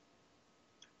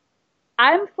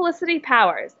I'm Felicity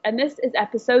Powers, and this is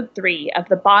episode 3 of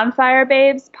the Bonfire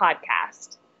Babes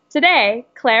podcast. Today,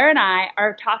 Claire and I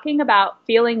are talking about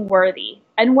feeling worthy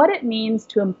and what it means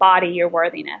to embody your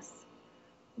worthiness.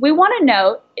 We want to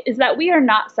note is that we are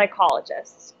not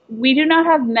psychologists. We do not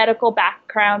have medical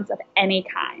backgrounds of any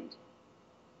kind.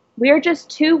 We are just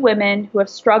two women who have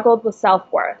struggled with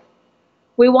self-worth.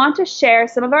 We want to share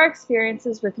some of our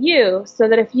experiences with you so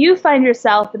that if you find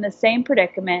yourself in the same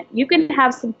predicament, you can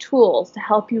have some tools to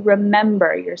help you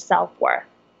remember your self-worth.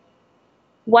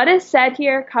 What is said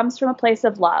here comes from a place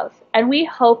of love, and we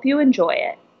hope you enjoy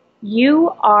it.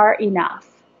 You are enough.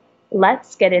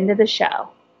 Let's get into the show.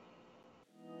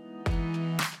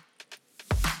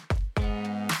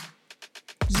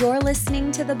 You're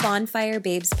listening to the Bonfire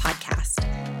Babes podcast,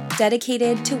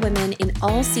 dedicated to women in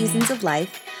all seasons of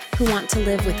life who want to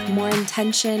live with more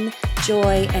intention,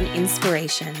 joy, and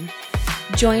inspiration.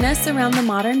 Join us around the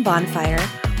modern bonfire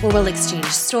where we'll exchange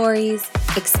stories,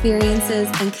 experiences,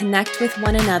 and connect with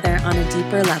one another on a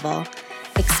deeper level,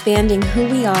 expanding who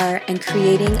we are and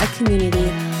creating a community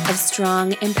of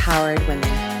strong, empowered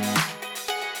women.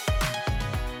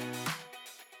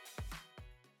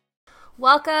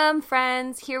 Welcome,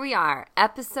 friends. Here we are,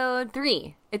 episode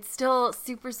 3. It's still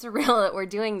super surreal that we're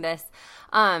doing this.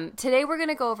 Today we're going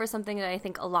to go over something that I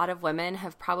think a lot of women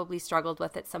have probably struggled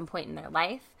with at some point in their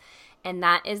life, and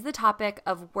that is the topic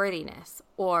of worthiness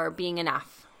or being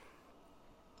enough.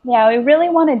 Yeah, we really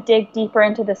want to dig deeper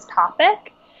into this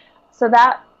topic so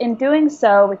that in doing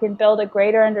so, we can build a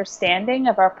greater understanding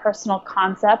of our personal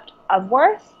concept of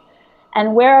worth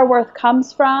and where our worth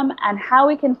comes from and how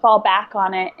we can fall back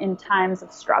on it in times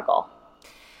of struggle.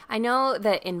 I know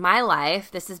that in my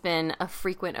life, this has been a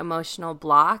frequent emotional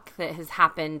block that has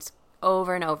happened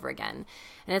over and over again.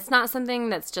 And it's not something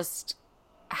that's just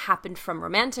happened from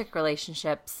romantic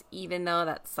relationships, even though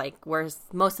that's like where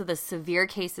most of the severe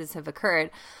cases have occurred,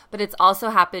 but it's also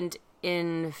happened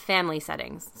in family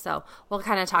settings. So we'll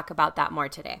kind of talk about that more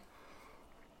today.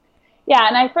 Yeah,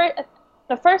 and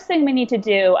the first thing we need to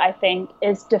do, I think,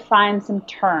 is define some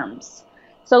terms.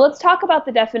 So let's talk about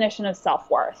the definition of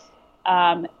self-worth.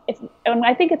 And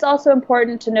I think it's also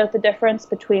important to note the difference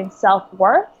between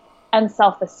self-worth and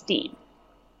self-esteem.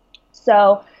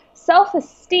 So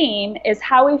self-esteem is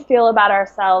how we feel about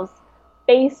ourselves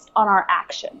based on our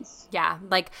actions. Yeah,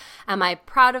 like, am I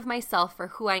proud of myself for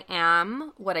who I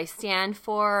am, what I stand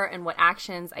for, and what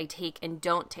actions I take and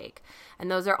don't take?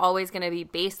 And those are always going to be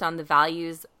based on the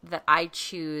values that I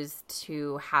choose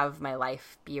to have my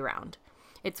life be around.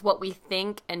 It's what we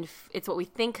think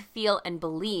feel, and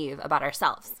believe about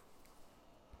ourselves.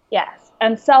 Yes,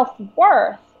 and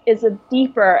self-worth is a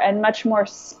deeper and much more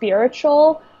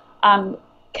spiritual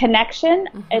connection.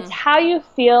 Mm-hmm. It's how you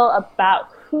feel about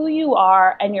who you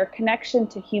are and your connection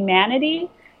to humanity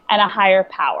and a higher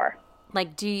power.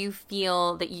 Like, do you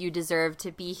feel that you deserve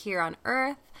to be here on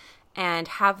earth and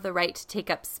have the right to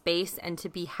take up space and to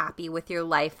be happy with your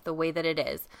life the way that it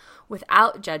is,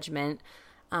 without judgment,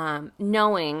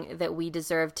 knowing that we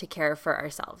deserve to care for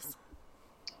ourselves?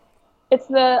 It's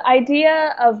the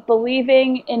idea of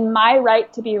believing in my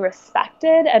right to be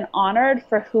respected and honored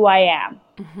for who I am.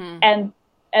 Mm-hmm.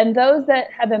 And those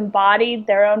that have embodied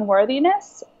their own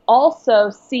worthiness also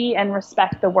see and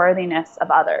respect the worthiness of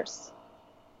others.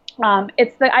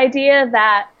 It's the idea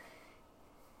that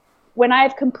when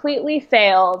I've completely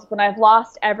failed, when I've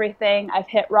lost everything, I've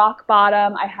hit rock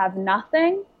bottom, I have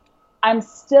nothing, I'm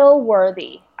still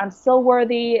worthy. I'm still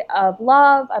worthy of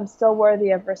love. I'm still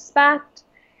worthy of respect.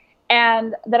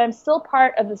 And that I'm still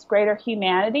part of this greater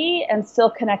humanity and still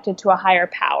connected to a higher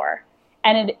power.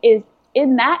 And it is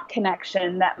in that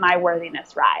connection that my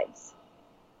worthiness rides.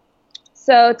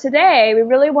 So today, we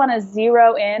really want to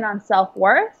zero in on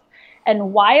self-worth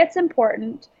and why it's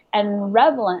important and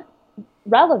relevant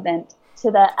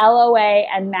to the LOA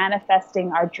and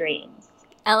manifesting our dreams.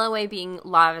 LOA being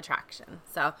law of attraction.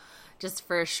 So just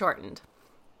for shortened.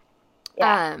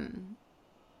 Yeah.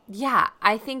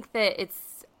 I think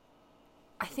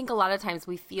a lot of times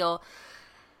we feel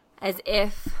as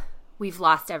if we've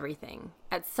lost everything.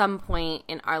 At some point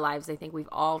in our lives, I think we've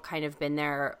all kind of been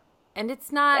there. And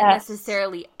it's not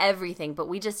necessarily everything, but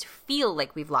we just feel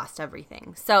like we've lost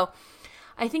everything. So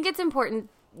I think it's important,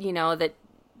 that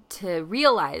to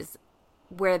realize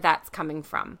where that's coming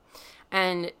from.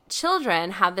 And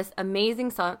children have this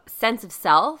amazing sense of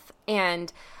self,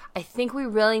 and I think we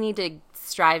really need to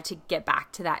strive to get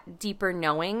back to that deeper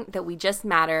knowing that we just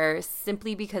matter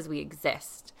simply because we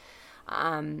exist.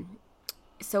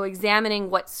 So examining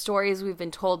what stories we've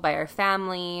been told by our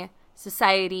family,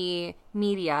 society,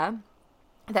 media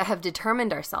that have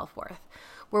determined our self-worth.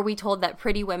 Were we told that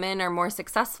pretty women are more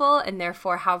successful and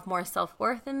therefore have more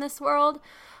self-worth in this world?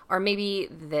 Or maybe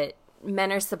that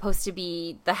men are supposed to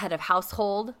be the head of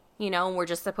household, and we're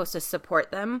just supposed to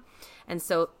support them. And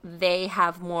so they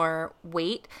have more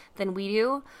weight than we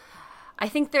do. I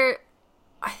think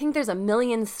there's a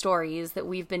million stories that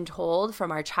we've been told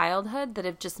from our childhood that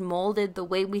have just molded the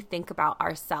way we think about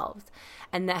ourselves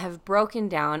and that have broken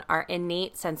down our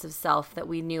innate sense of self that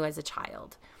we knew as a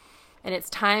child. And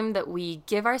it's time that we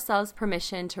give ourselves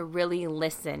permission to really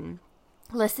listen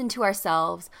to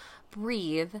ourselves,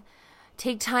 breathe,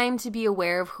 take time to be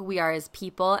aware of who we are as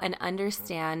people, and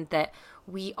understand that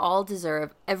we all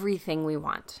deserve everything we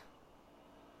want.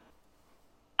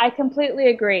 I completely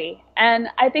agree. And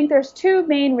I think there's two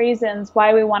main reasons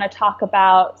why we want to talk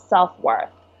about self-worth.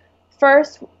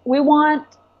 First, we want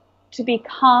to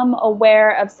become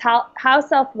aware of how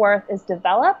self-worth is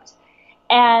developed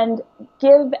and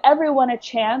give everyone a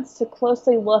chance to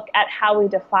closely look at how we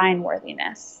define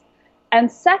worthiness.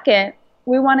 And second,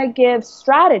 we want to give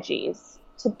strategies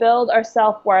to build our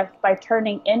self-worth by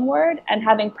turning inward and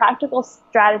having practical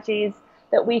strategies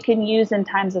that we can use in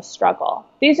times of struggle.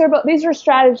 These are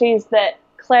strategies that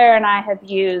Claire and I have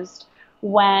used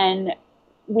when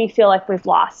we feel like we've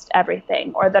lost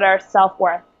everything or that our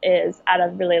self-worth is at a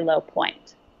really low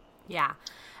point. Yeah.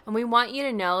 And we want you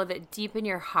to know that deep in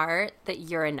your heart that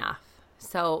you're enough.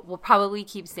 So we'll probably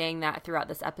keep saying that throughout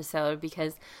this episode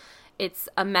because it's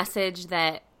a message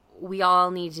that we all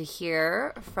need to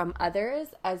hear from others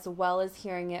as well as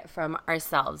hearing it from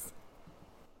ourselves.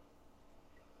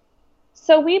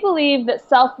 So we believe that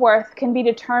self-worth can be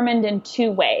determined in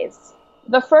two ways.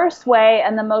 The first way,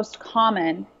 and the most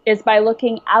common, is by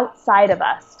looking outside of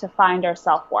us to find our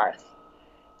self-worth.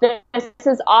 This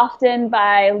is often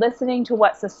by listening to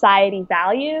what society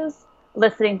values,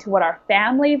 listening to what our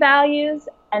family values,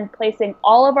 and placing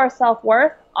all of our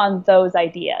self-worth on those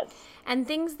ideas. And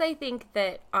things I think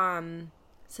that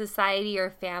society or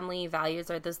family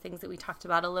values are those things that we talked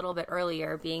about a little bit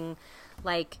earlier, being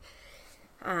like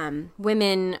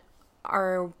women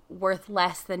are worth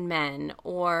less than men,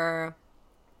 or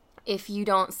if you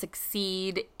don't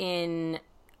succeed in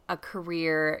a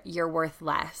career, you're worth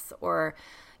less, or,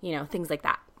 things like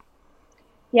that.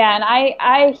 Yeah, and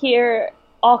I hear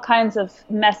all kinds of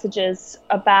messages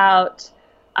about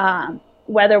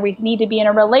whether we need to be in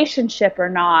a relationship or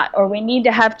not, or we need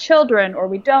to have children, or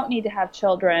we don't need to have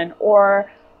children,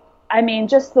 or,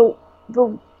 just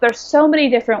there's so many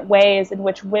different ways in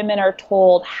which women are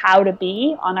told how to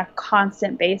be on a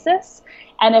constant basis.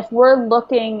 And if we're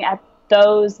looking at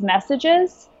those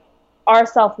messages, our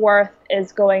self-worth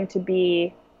is going to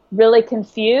be really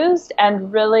confused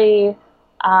and really,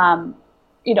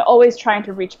 always trying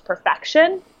to reach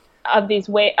perfection of these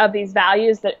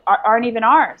values that aren't even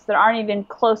ours, that aren't even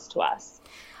close to us.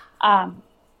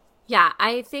 Yeah,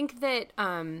 I think that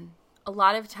a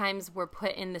lot of times we're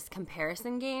put in this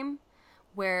comparison game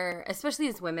where, especially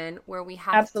as women, where we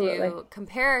have Absolutely. to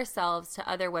compare ourselves to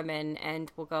other women, and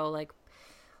we'll go like,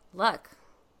 look,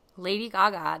 Lady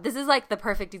Gaga. This is like the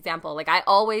perfect example. Like, I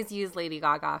always use Lady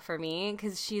Gaga for me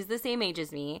because she's the same age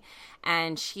as me,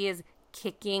 and she is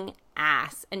kicking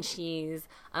ass, and she's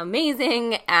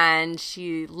amazing, and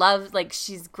she's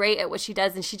great at what she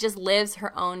does, and she just lives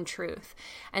her own truth.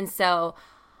 And so,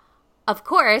 of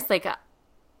course,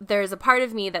 there's a part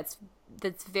of me that's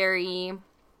very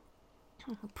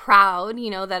proud,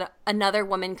 that another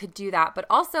woman could do that, but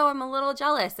also I'm a little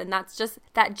jealous, and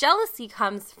that jealousy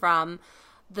comes from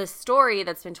the story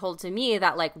that's been told to me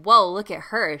that whoa, look at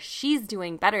her, she's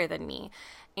doing better than me,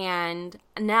 and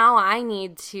now I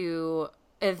need to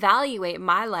evaluate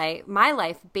my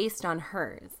life based on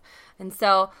hers. And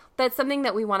so that's something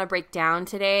that we want to break down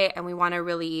today, and we want to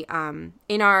really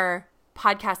in our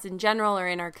podcast in general, or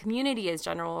in our community as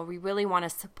general, we really want to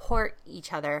support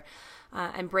each other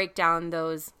and break down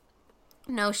those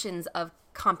notions of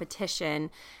competition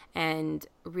and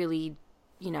really,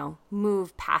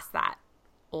 move past that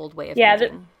old way of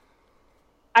thinking.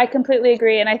 I completely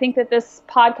agree. And I think that this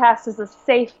podcast is a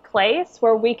safe place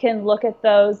where we can look at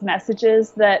those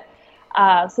messages that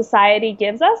society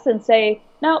gives us and say,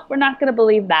 no, we're not going to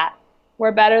believe that.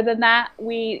 We're better than that.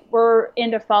 We're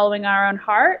into following our own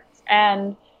hearts,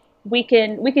 and we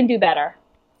can do better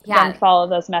than follow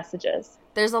those messages.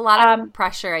 There's a lot of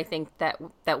pressure, I think,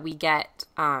 that we get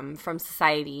from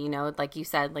society, like you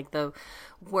said, like the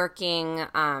working,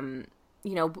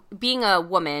 being a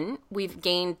woman, we've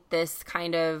gained this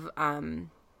kind of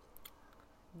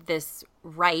this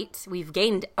right. We've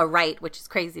gained a right, which is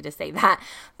crazy to say that,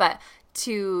 but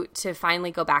to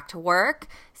finally go back to work.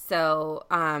 So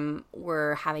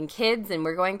we're having kids and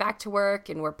we're going back to work,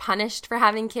 and we're punished for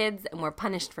having kids, and we're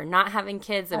punished for not having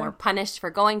kids, and we're punished for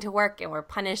going to work, and we're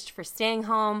punished for staying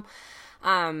home.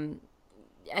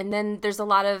 And then there's a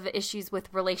lot of issues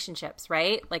with relationships,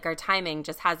 right? Like our timing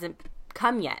just hasn't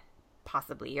come yet,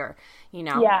 possibly, or, you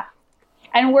know. Yeah.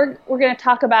 And we're going to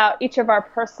talk about each of our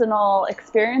personal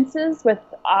experiences with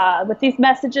these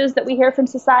messages that we hear from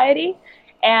society,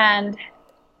 and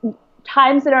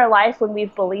times in our life when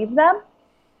we've believed them,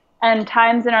 and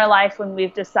times in our life when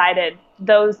we've decided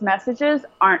those messages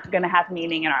aren't going to have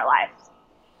meaning in our lives.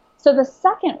 So the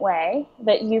second way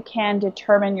that you can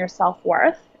determine your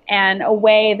self-worth, and a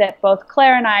way that both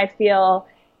Claire and I feel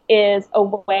is a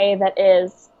way that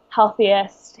is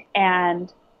healthiest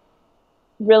and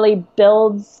really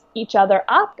builds each other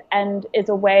up, and is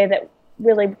a way that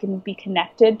really can be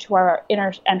connected to our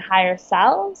inner and higher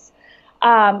selves,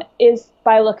 is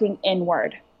by looking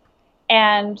inward.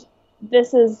 And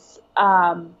this is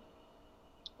a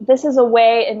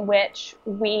way in which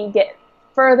we get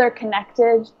further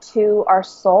connected to our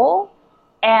soul,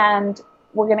 and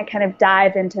we're going to kind of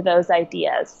dive into those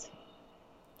ideas.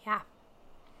 Yeah.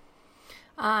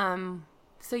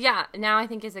 So yeah, now I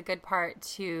think is a good part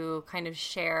to kind of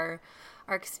share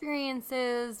our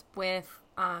experiences with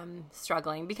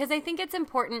struggling, because I think it's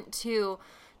important to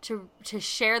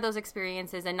share those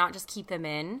experiences and not just keep them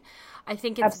in. I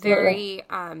think it's Absolutely.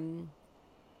 Very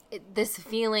this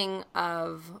feeling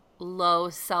of low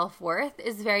self-worth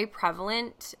is very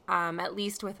prevalent, at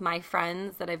least with my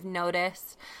friends that I've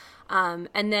noticed. And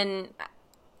then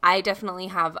I definitely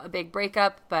have a big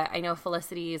breakup, but I know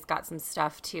Felicity's got some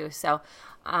stuff too. So,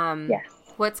 yes.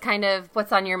 What's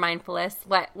on your mind, Felice?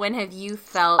 When have you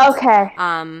felt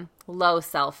low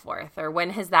self-worth, or when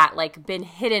has that like been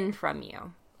hidden from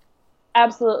you?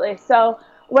 Absolutely. So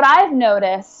what I've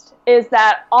noticed is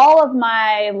that all of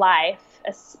my life,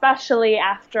 especially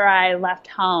after I left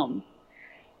home,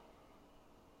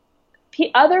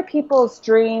 other people's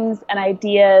dreams and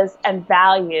ideas and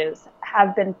values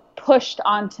have been pushed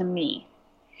onto me.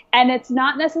 And it's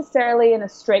not necessarily in a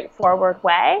straightforward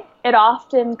way. It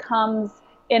often comes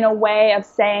in a way of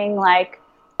saying like,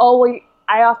 I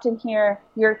often hear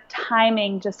your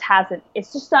timing just hasn't,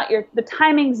 it's just not the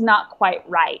timing's not quite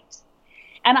right.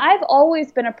 And I've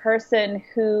always been a person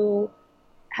who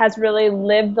has really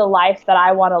lived the life that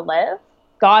I want to live,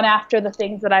 gone after the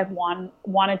things that I've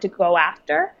wanted to go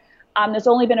after. There's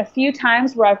only been a few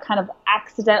times where I've kind of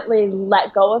accidentally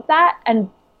let go of that.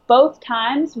 And both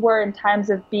times were in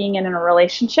times of being in a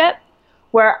relationship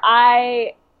where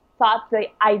I thought the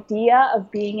idea of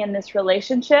being in this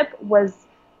relationship was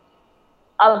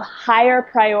of higher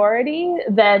priority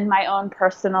than my own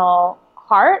personal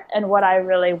heart and what I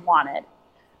really wanted.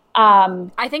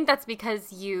 I think that's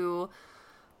because you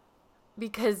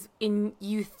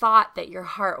thought that your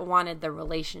heart wanted the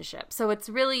relationship. So it's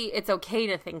okay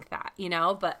to think that, you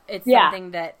know, but it's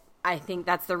something that I think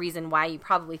that's the reason why you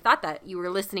probably thought that. You were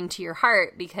listening to your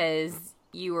heart because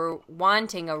you were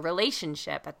wanting a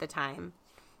relationship at the time.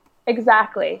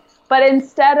 Exactly. But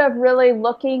instead of really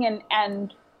looking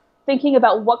and thinking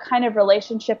about what kind of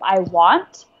relationship I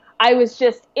want, I was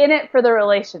just in it for the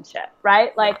relationship,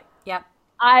 right? Like, Yep.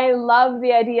 I love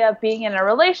the idea of being in a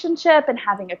relationship and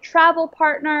having a travel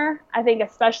partner. I think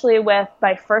especially with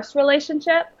my first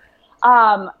relationship,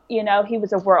 he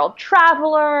was a world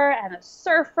traveler and a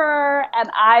surfer, and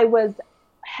I was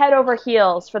head over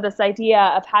heels for this idea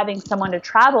of having someone to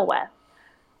travel with.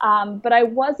 But I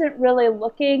wasn't really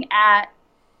looking at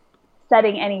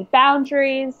setting any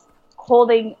boundaries,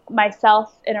 holding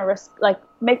myself in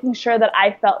making sure that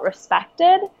I felt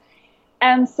respected.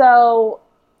 And so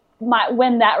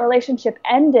when that relationship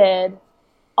ended,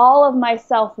 all of my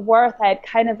self-worth I had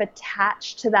kind of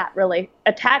attached to that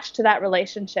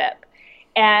relationship.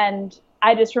 And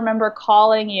I just remember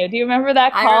calling you. Do you remember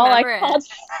that call? I remember it.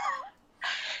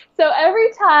 So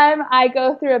every time I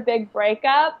go through a big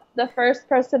breakup, the first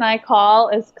person I call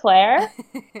is Claire.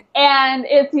 And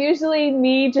it's usually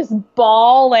me just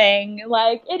bawling,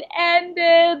 like, it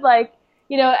ended, like,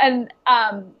 and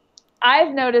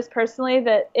I've noticed personally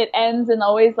that it ends in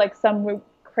always like some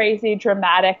crazy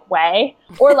dramatic way,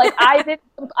 or like I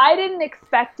didn't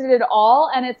expect it at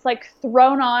all, and it's like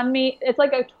thrown on me. It's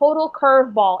like a total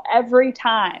curveball every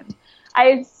time.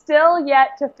 I've still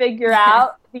yet to figure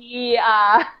out the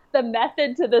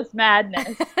method to this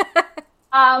madness.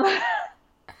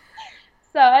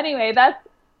 So anyway,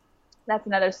 that's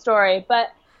another story.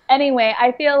 But anyway,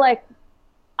 I feel like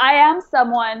I am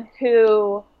someone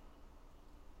who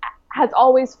has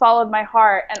always followed my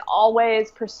heart and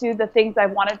always pursued the things I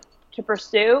wanted to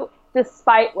pursue,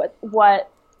 despite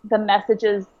what the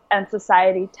messages and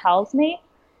society tells me.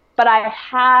 But I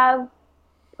have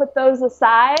put those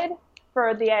aside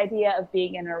for the idea of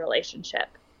being in a relationship.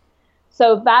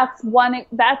 So that's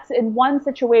in one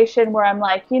situation where I'm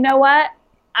like, you know what?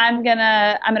 I'm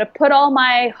gonna put all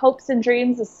my hopes and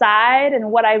dreams aside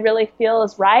and what I really feel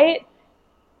is right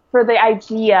for the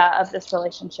idea of this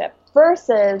relationship,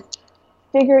 versus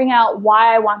figuring out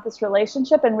why I want this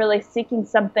relationship and really seeking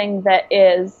something that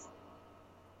is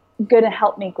going to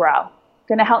help me grow,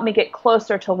 going to help me get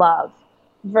closer to love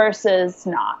versus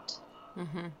not.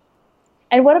 Mm-hmm.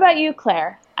 And what about you,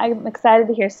 Claire? I'm excited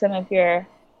to hear some of your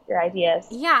ideas.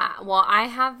 Yeah, well, I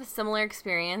have a similar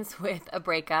experience with a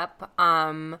breakup.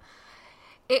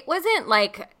 It wasn't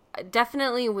like,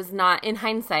 definitely was not, in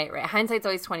hindsight, right? Hindsight's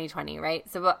always 20/20, right?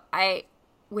 So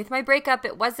with my breakup,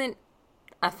 it wasn't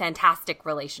a fantastic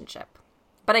relationship,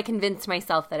 but I convinced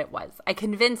myself that it was. I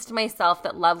convinced myself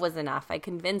that love was enough. I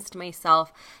convinced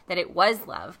myself that it was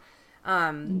love.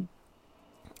 And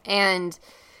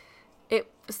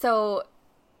so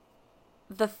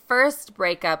the first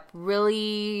breakup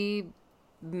really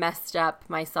messed up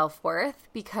my self-worth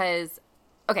because,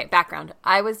 okay, background.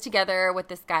 I was together with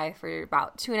this guy for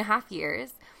about 2.5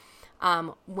 years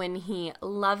when he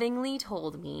lovingly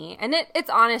told me, and it's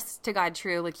honest to God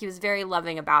true, like he was very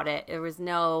loving about it. There was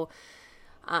no,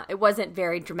 it wasn't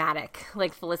very dramatic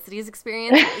like Felicity's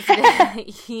experience.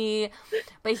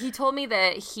 But he told me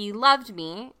that he loved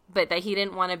me, but that he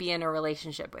didn't want to be in a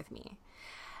relationship with me.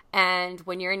 And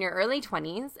when you're in your early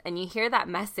 20s and you hear that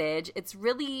message, it's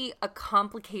really a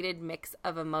complicated mix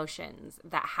of emotions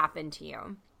that happen to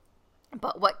you.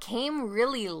 But what came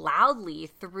really loudly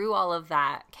through all of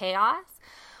that chaos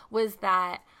was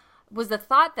the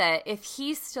thought that if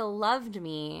he still loved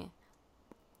me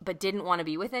but didn't want to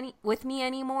be with me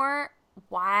anymore,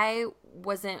 what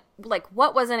wasn't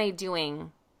I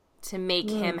doing to make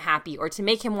him happy or to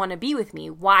make him want to be with me?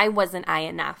 Why wasn't I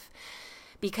enough?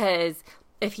 Because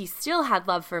if he still had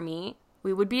love for me,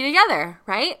 we would be together,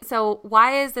 right? So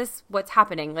why is this what's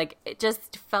happening? Like, it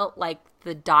just felt like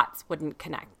the dots wouldn't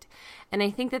connect. And I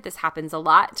think that this happens a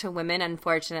lot to women,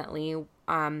 unfortunately,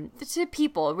 to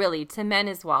people, really, to men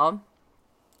as well.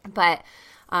 But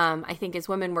I think as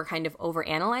women, we're kind of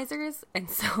overanalyzers. And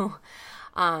so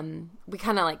we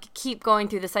kind of like keep going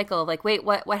through the cycle of like, wait,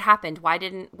 what happened?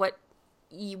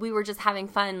 We were just having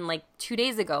fun like 2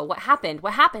 days ago. What happened?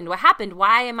 Why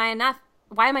am I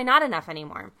not enough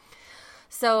anymore?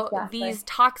 So exactly. These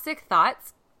toxic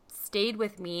thoughts stayed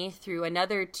with me through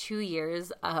another 2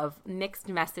 years of mixed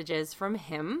messages from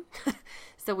him.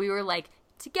 So we were like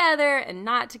together and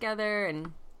not together.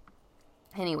 And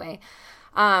anyway,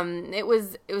 it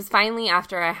was finally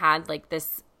after I had like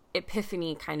this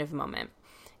epiphany kind of moment.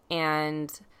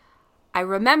 And I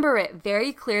remember it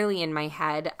very clearly in my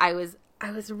head. I was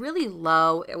really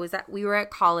low. We were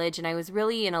at college and I was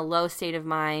really in a low state of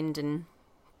mind, and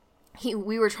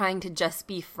we were trying to just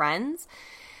be friends,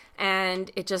 and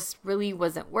it just really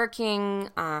wasn't working.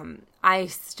 I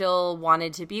still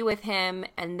wanted to be with him,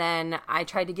 and then I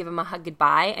tried to give him a hug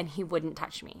goodbye, and he wouldn't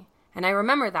touch me. And I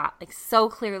remember that like so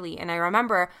clearly, and I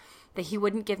remember that he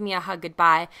wouldn't give me a hug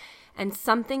goodbye, and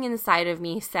something inside of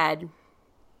me said,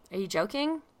 "Are you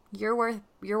joking? You're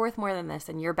worth more than this,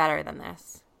 and you're better than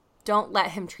this. Don't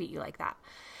let him treat you like that."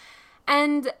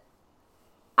 And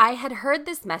I had heard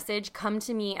this message come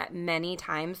to me at many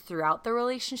times throughout the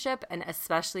relationship, and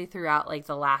especially throughout like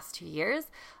the last 2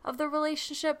 years of the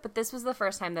relationship. But this was the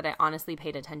first time that I honestly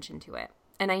paid attention to it.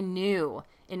 And I knew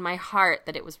in my heart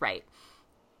that it was right,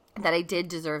 that I did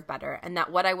deserve better, and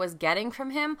that what I was getting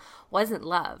from him wasn't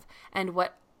love, and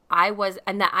that I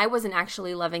wasn't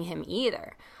actually loving him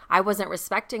either. I wasn't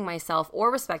respecting myself or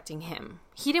respecting him.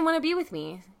 He didn't want to be with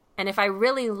me. And if I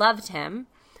really loved him,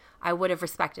 I would have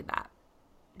respected that,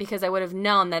 because I would have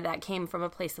known that that came from a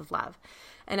place of love.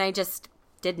 And I just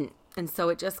didn't. And so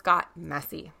it just got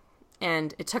messy.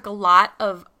 And it took a lot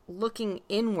of looking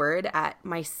inward at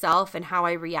myself and how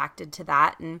I reacted to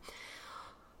that, and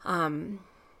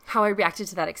how I reacted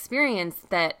to that experience,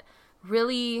 that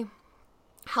really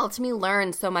helped me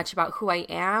learn so much about who I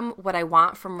am, what I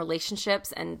want from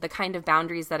relationships, and the kind of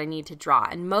boundaries that I need to draw.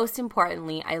 And most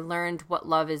importantly, I learned what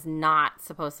love is not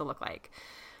supposed to look like.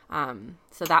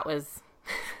 So that was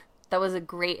a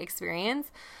great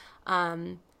experience.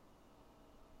 But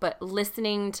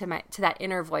listening to that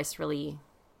inner voice really,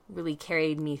 really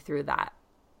carried me through that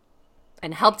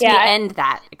and helped me end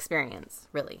that experience,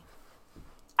 really.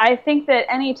 I think that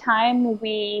anytime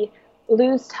we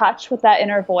lose touch with that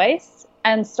inner voice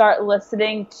and start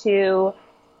listening to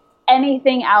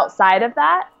anything outside of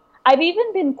that, I've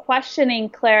even been questioning,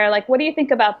 Claire, like, what do you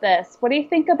think about this? What do you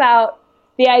think about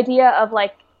the idea of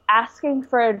like asking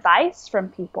for advice from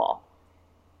people?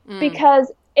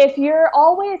 Because if you're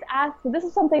always asking, this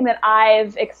is something that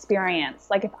I've experienced.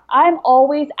 Like if I'm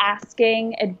always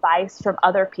asking advice from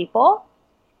other people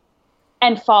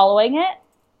and following it,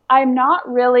 I'm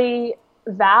not really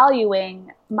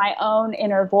valuing my own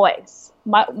inner voice,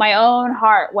 my own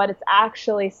heart, what it's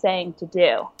actually saying to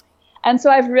do. And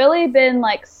so I've really been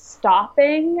like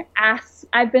stopping,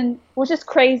 which is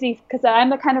crazy because I'm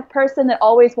the kind of person that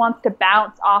always wants to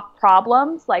bounce off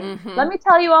problems. Like, let me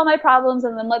tell you all my problems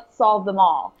and then let's solve them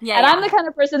all. Yeah, and I'm the kind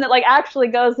of person that like actually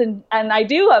goes and I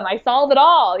do them. I solve it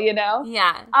all, you know?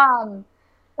 Yeah.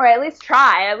 Or at least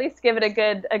try, at least give it a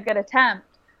good attempt.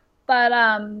 But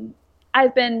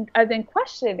I've been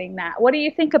questioning that. What do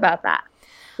you think about that?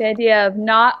 The idea of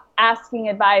not asking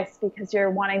advice because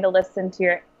you're wanting to listen to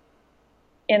your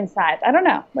inside. I don't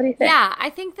know. What do you think? Yeah, I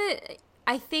think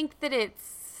that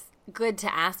it's good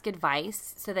to ask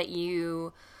advice so that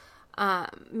you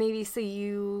so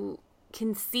you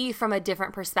can see from a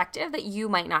different perspective that you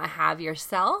might not have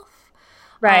yourself.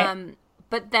 Right.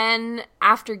 But then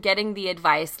after getting the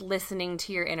advice, listening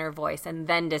to your inner voice and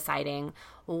then deciding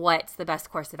what's the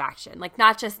best course of action. Like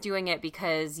not just doing it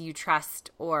because you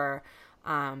trust or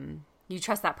you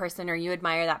trust that person or you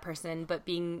admire that person, but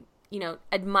being,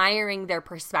 admiring their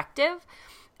perspective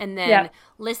and then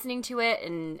listening to it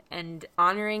and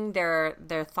honoring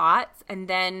their thoughts and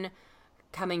then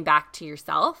coming back to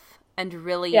yourself and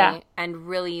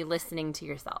really listening to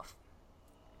yourself.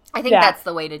 I think that's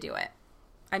the way to do it.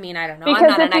 I mean, I don't know. Because I'm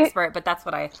not an expert, but that's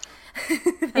what I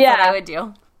what I would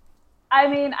do. I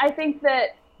mean, I think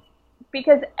that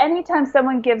because anytime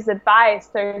someone gives advice,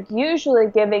 they're usually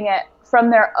giving it from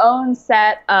their own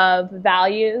set of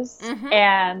values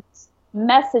and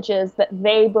messages that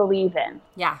they believe in.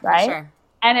 Yeah, right? For sure.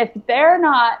 And if they're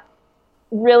not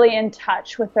really in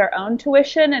touch with their own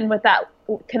tuition and with that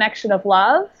connection of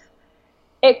love,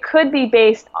 it could be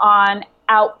based on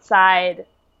outside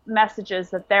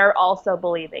messages that they're also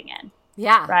believing in.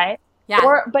 Yeah. Right? Yeah.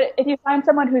 But if you find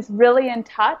someone who's really in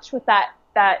touch with that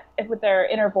with their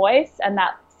inner voice and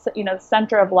that,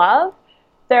 center of love,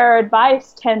 their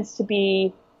advice tends to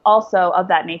be also of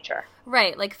that nature.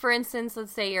 Right. Like, for instance,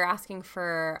 let's say you're asking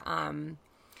for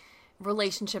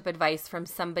relationship advice from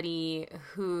somebody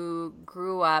who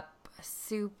grew up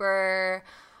super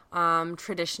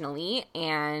traditionally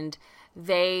and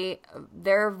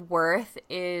their worth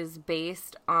is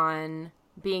based on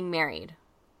being married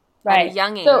at a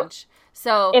young age.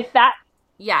 So if that...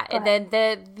 Yeah, and then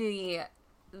the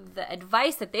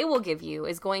advice that they will give you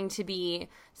is going to be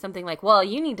something like, well,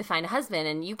 you need to find a husband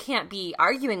and you can't be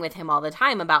arguing with him all the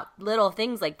time about little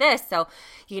things like this. So,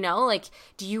 do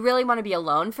you really want to be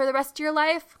alone for the rest of your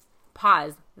life?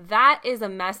 Pause. That is a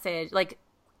message. Like,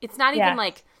 it's not even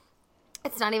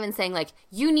it's not even saying like,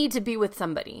 you need to be with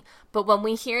somebody. But when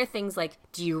we hear things like,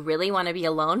 do you really want to be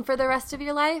alone for the rest of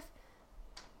your life?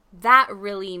 That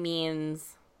really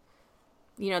means,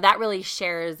 that really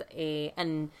shares a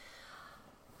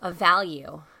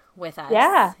value with us.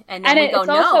 Yeah. And then we go,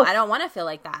 no, I don't want to feel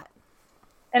like that.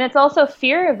 And it's also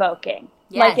fear evoking.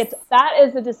 Yes. Like that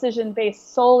is a decision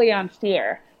based solely on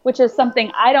fear, which is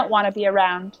something I don't want to be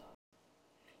around.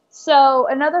 So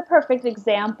another perfect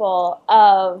example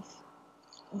of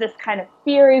this kind of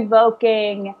fear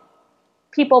evoking,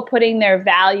 people putting their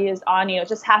values on you, it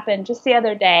just happened just the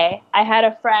other day. I had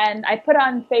a friend, I put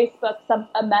on Facebook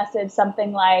a message,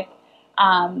 something like,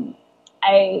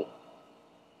 it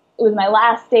was my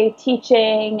last day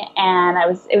teaching and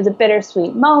it was a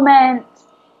bittersweet moment.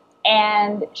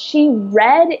 And she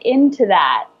read into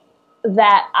that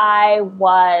I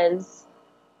was,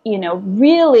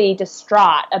 really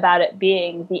distraught about it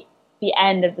being the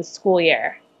end of the school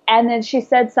year. And then she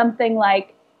said something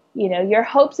like, your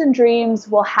hopes and dreams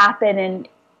will happen and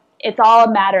it's all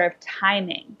a matter of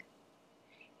timing.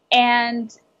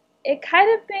 And it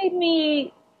kind of made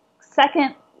me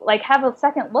have a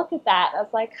second look at that. I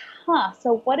was like,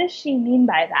 so what does she mean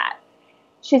by that?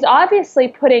 She's obviously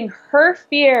putting her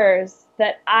fears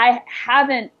that I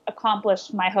haven't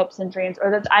accomplished my hopes and dreams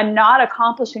or that I'm not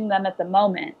accomplishing them at the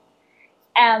moment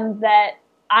and that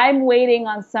I'm waiting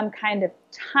on some kind of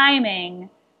timing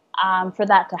for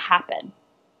that to happen.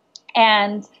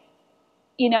 And,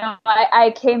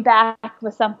 I came back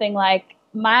with something like,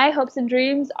 my hopes and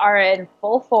dreams are in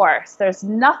full force. There's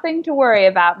nothing to worry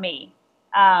about me.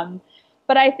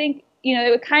 But I think,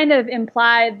 it kind of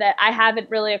implied that I haven't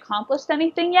really accomplished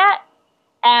anything yet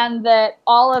and that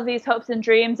all of these hopes and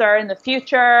dreams are in the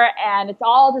future and it's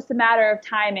all just a matter of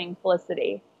timing,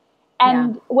 Felicity.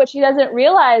 And what she doesn't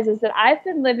realize is that I've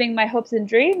been living my hopes and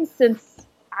dreams since,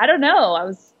 I don't know, I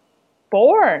was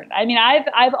born. I mean,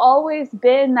 I've always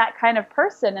been that kind of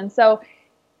person. And so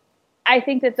I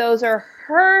think that those are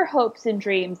her hopes and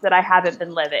dreams that I haven't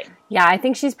been living. Yeah, I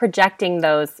think she's projecting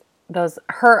those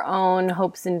her own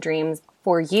hopes and dreams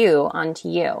for you onto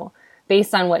you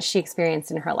based on what she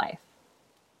experienced in her life.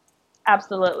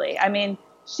 Absolutely. I mean,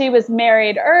 she was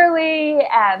married early,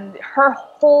 and her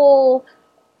whole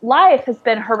life has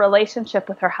been her relationship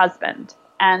with her husband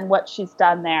and what she's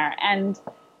done there. And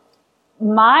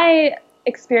my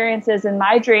experiences and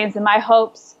my dreams and my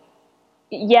hopes,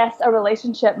 yes, a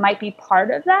relationship might be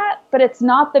part of that, but it's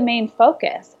not the main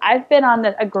focus. I've been on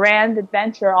a grand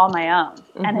adventure all my own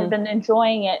and have been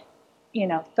enjoying it,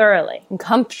 thoroughly. And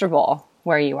comfortable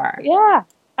where you are. Yeah,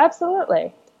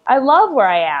 absolutely. I love where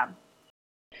I am.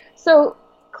 So,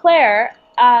 Claire,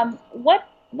 what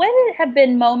have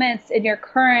been moments in your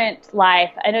current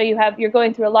life? I know you're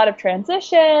going through a lot of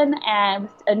transition and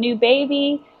a new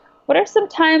baby. What are some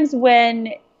times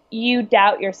when you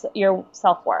doubt your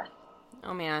self-worth?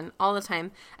 Oh man, all the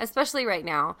time, especially right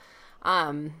now.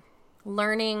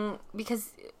 Learning,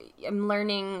 because I'm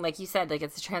learning, like you said, like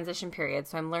it's a transition period.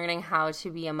 So I'm learning how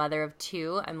to be a mother of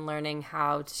two. I'm learning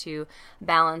how to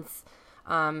balance.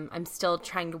 I'm still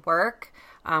trying to work.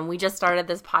 We just started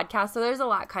this podcast, so there's a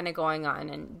lot kind of going on.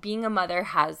 And being a mother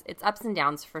has its ups and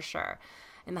downs for sure.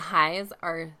 And the highs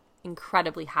are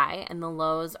incredibly high, and the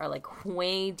lows are like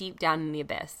way deep down in the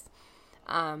abyss.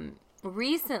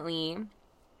 Recently,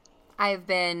 I've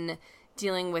been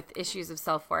dealing with issues of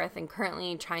self-worth and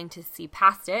currently trying to see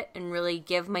past it and really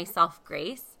give myself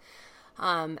grace.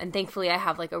 And thankfully, I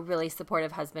have like a really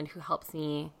supportive husband who helps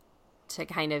me to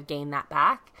kind of gain that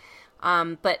back.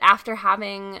 But after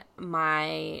having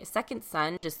my second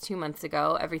son just 2 months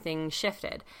ago, everything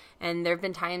shifted. And there have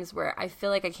been times where I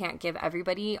feel like I can't give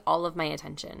everybody all of my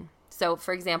attention. So,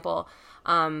 for example,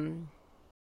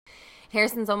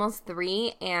 Harrison's almost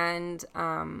 3, and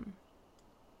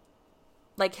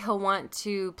like he'll want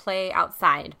to play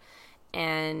outside.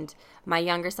 And my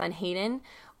younger son, Hayden,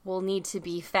 will need to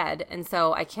be fed. And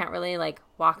so I can't really like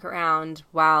walk around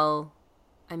while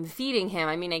I'm feeding him.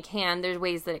 I mean, I can. There's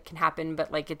ways that it can happen,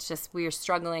 but like it's just we're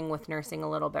struggling with nursing a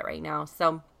little bit right now.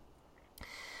 So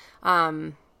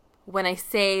when I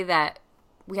say that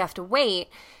we have to wait,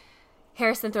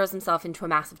 Harrison throws himself into a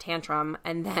massive tantrum,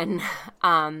 and then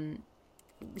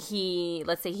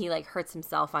let's say he like hurts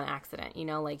himself on accident,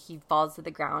 like he falls to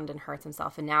the ground and hurts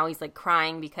himself, and now he's like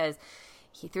crying because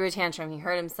he threw a tantrum, he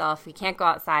hurt himself, he can't go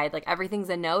outside, like everything's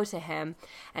a no to him.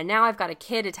 And now I've got a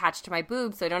kid attached to my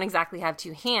boob, so I don't exactly have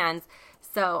 2 hands,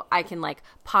 so I can like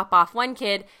pop off one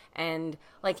kid, and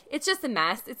like it's just a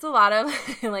mess. It's a lot of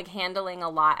like handling a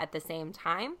lot at the same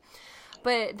time.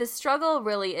 But the struggle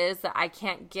really is that I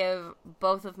can't give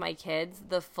both of my kids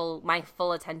my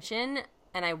full attention,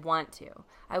 and I want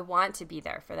to be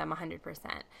there for them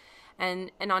 100%.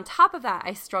 And on top of that,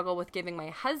 I struggle with giving my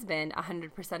husband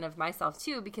 100% of myself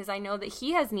too, because I know that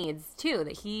he has needs too,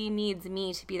 that he needs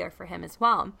me to be there for him as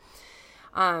well.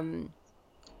 And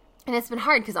it's been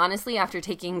hard because honestly, after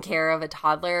taking care of a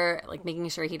toddler, like making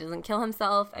sure he doesn't kill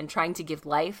himself and trying to give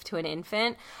life to an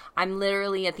infant, I'm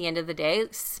literally at the end of the day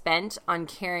spent on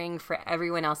caring for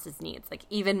everyone else's needs, like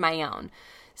even my own.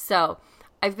 So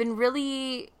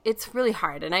it's really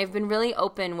hard, and I've been really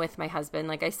open with my husband,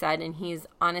 like I said, and he's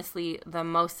honestly the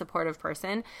most supportive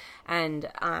person, and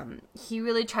he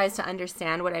really tries to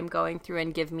understand what I'm going through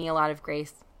and give me a lot of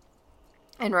grace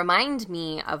and remind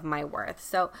me of my worth.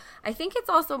 So I think it's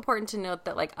also important to note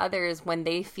that like others, when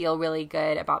they feel really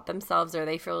good about themselves or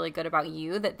they feel really good about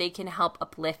you, that they can help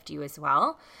uplift you as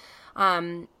well.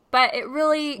 But it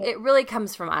really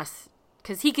comes from us,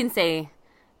 because he can say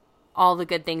all the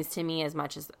good things to me as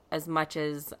much as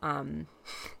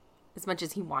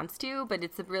he wants to, but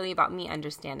it's really about me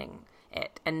understanding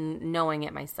it and knowing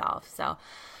it myself. So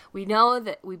we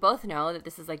both know that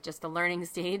this is like just a learning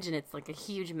stage, and it's like a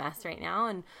huge mess right now.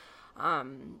 And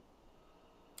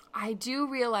I do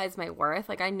realize my worth,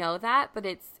 like I know that, but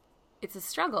it's a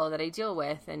struggle that I deal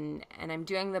with, and I'm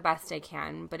doing the best I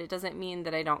can, but it doesn't mean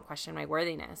that I don't question my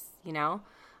worthiness,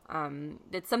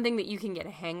 It's something that you can get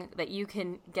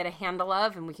a handle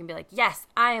of, and we can be like, yes,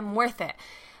 I am worth it.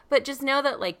 But just know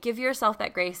that, like, give yourself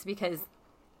that grace, because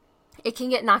it can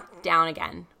get knocked down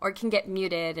again, or it can get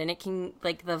muted, and it can,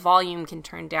 like, the volume can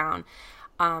turn down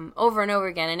over and over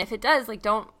again. And if it does, like,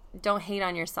 don't hate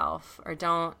on yourself, or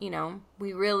don't,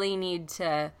 we really need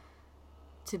to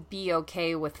be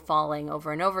okay with falling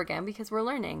over and over again, because we're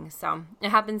learning. So it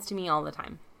happens to me all the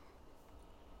time.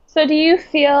 So do you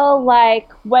feel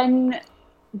like when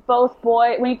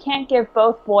when you can't give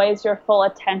both boys your full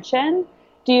attention,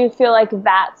 do you feel like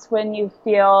that's when you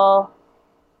feel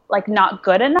like not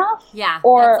good enough? Yeah.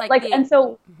 Or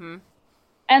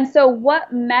and so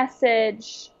what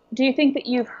message do you think that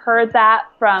you've heard that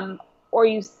from, or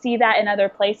you see that in other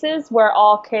places where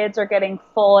all kids are getting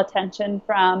full attention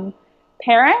from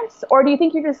parents? Or do you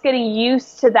think you're just getting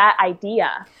used to that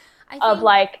idea of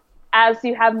like, as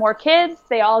you have more kids,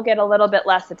 they all get a little bit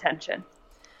less attention?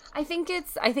 I think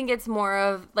it's more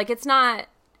of like, it's not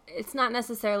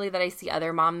necessarily that I see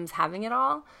other moms having it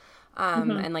all,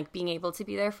 and like being able to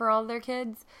be there for all of their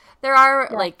kids. There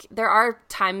are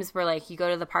times where like you go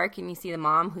to the park and you see the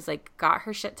mom who's like got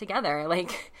her shit together.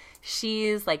 Like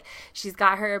she's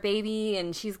got her baby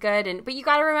and she's good. But you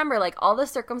got to remember, like, all the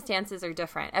circumstances are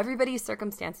different. Everybody's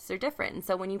circumstances are different. And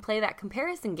so when you play that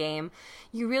comparison game,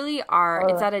 you really are,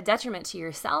 it's at a detriment to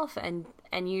yourself, and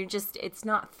you just, it's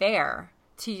not fair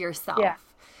to yourself. Yeah.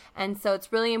 And so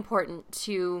it's really important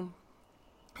to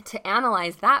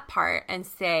analyze that part and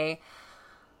say,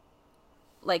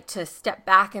 like, to step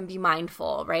back and be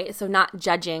mindful, right? So not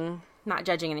judging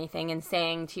anything, and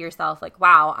saying to yourself, like,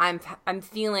 wow, I'm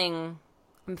feeling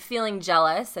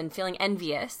jealous and feeling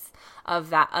envious of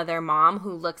that other mom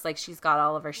who looks like she's got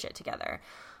all of her shit together.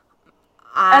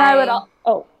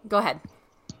 Go ahead.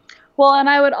 Well, and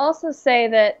I would also say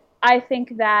that I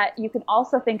think that you can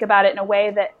also think about it in a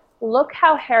way that, look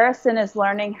how Harrison is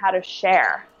learning how to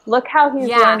share. Look how he's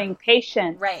learning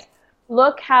patience. Right.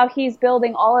 Look how he's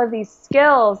building all of these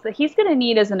skills that he's going to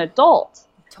need as an adult.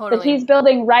 Totally. That he's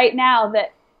building right now,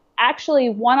 that actually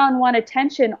one-on-one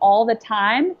attention all the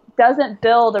time doesn't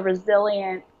build a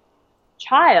resilient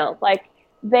child. Like,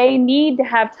 they need to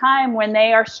have time when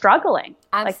they are struggling.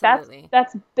 Absolutely. Like,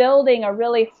 that's building a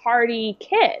really hardy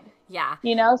kid. Yeah.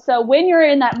 You know, so when you're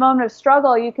in that moment of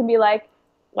struggle, you can be like,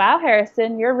 wow,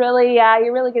 Harrison, you're really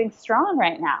getting strong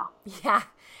right now. Yeah.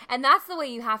 And that's the way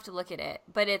you have to look at it.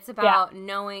 But it's about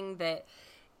knowing that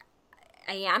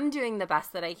I am doing the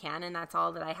best that I can, and that's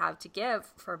all that I have to give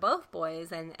for both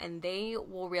boys, and they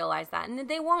will realize that, and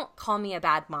they won't call me a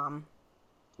bad mom.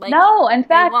 Like, no, in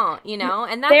fact, they won't, you know,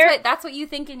 and that's what you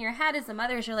think in your head as a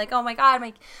mother. Is you're like, oh my God,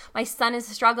 my son is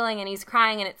struggling and he's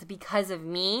crying, and it's because of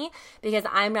me, because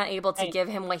I'm not able to give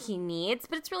him what he needs.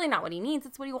 But it's really not what he needs;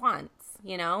 it's what he wants,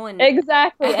 you know. And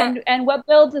exactly, and what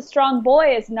builds a strong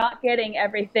boy is not getting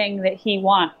everything that he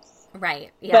wants.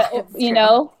 Right. Yeah. But you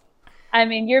know, I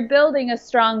mean, you're building a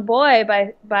strong boy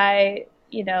by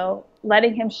you know,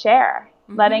 letting him share,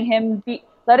 letting him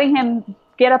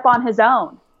get up on his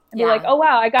own. And be like, oh,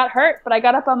 wow, I got hurt, but I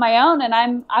got up on my own, and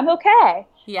I'm okay.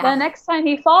 Yeah. The next time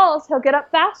he falls, he'll get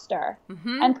up faster.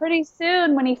 And pretty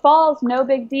soon, when he falls, no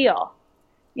big deal.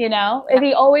 You know, if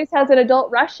he always has an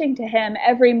adult rushing to him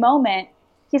every moment,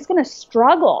 he's going to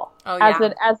struggle as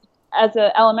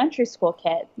an elementary school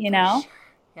kid, you know?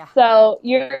 Yeah. So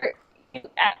you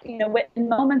know, in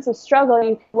moments of struggle,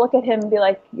 you can look at him and be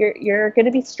like, you're going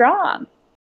to be strong.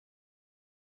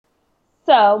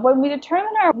 So when we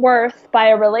determine our worth by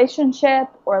a relationship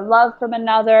or love from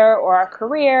another or a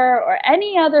career or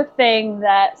any other thing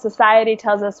that society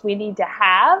tells us we need to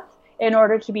have in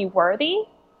order to be worthy,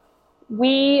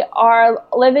 we are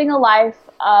living a life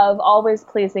of always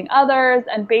pleasing others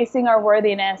and basing our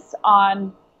worthiness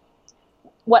on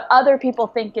what other people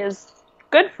think is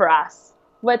good for us,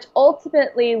 which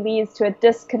ultimately leads to a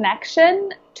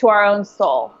disconnection to our own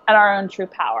soul and our own true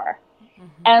power.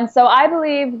 And so I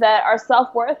believe that our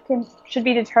self-worth should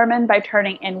be determined by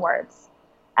turning inwards.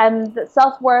 And that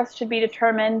self-worth should be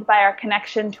determined by our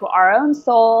connection to our own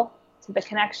soul, to the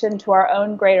connection to our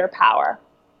own greater power.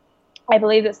 I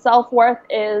believe that self-worth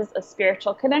is a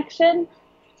spiritual connection,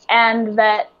 and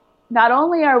that not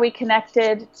only are we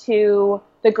connected to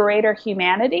the greater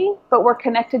humanity, but we're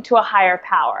connected to a higher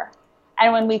power.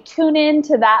 And when we tune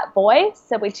into that voice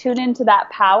and we tune into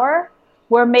that power,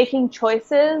 we're making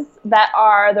choices that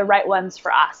are the right ones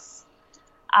for us.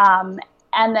 And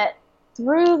that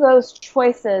through those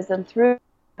choices and through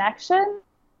connection,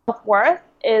 self-worth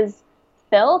is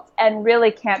built and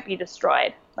really can't be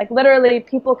destroyed. Like, literally,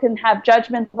 people can have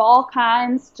judgments of all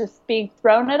kinds just being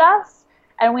thrown at us,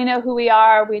 and we know who we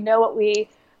are, we know what we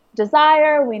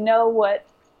desire, we know what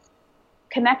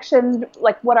connection,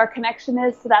 like what our connection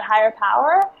is to that higher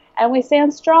power, and we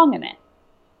stand strong in it.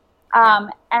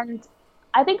 And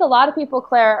I think a lot of people,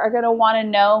 Claire, are going to want to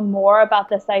know more about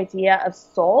this idea of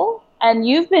soul. And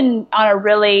you've been on a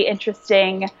really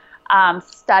interesting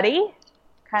study,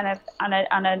 kind of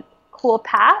on a cool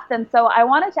path. And so I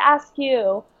wanted to ask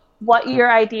you what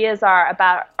your ideas are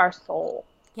about our soul.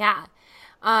 Yeah.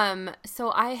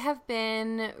 So I have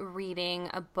been reading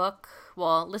a book.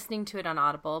 listening to it on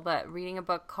Audible, but reading a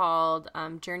book called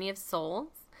Journey of Souls.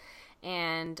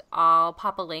 And I'll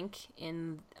pop a link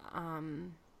in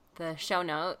the show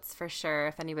notes for sure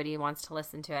if anybody wants to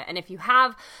listen to it. And if you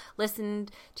have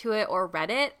listened to it or read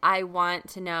it, I want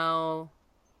to know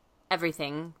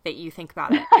everything that you think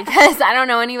about it, because I don't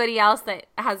know anybody else that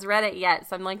has read it yet.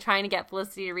 So I'm like trying to get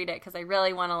Felicity to read it because I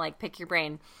really want to like pick your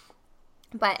brain.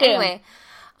 But anyway,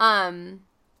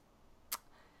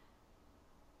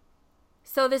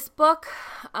 so this book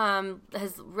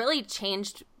has really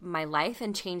changed my life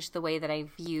and changed the way that I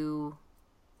view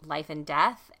life and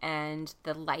death and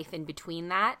the life in between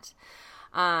that.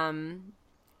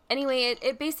 Anyway,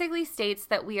 it basically states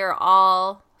that we are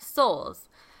all souls,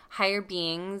 higher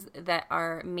beings that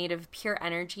are made of pure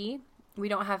energy. We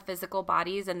don't have physical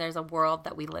bodies, and there's a world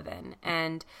that we live in.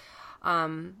 And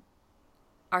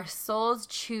our souls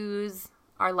choose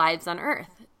our lives on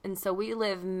earth. And so we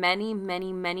live many,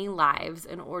 many, many lives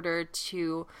in order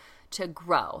to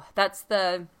grow. That's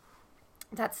the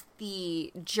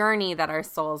journey that our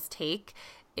souls take,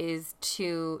 is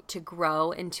to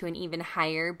grow into an even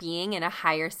higher being in a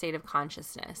higher state of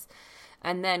consciousness.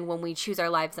 And then when we choose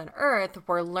our lives on earth,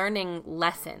 we're learning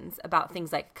lessons about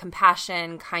things like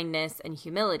compassion, kindness, and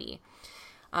humility.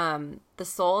 The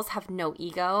souls have no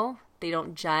ego, they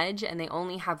don't judge, and they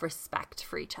only have respect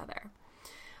for each other.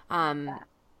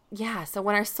 So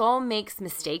when our soul makes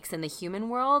mistakes in the human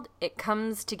world, it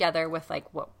comes together with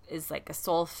like what is like a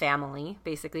soul family.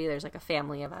 Basically, there's like a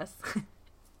family of us.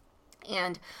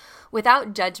 And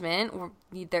without judgment,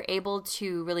 they're able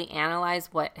to really analyze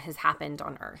what has happened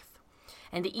on earth.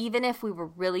 And even if we were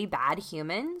really bad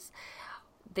humans,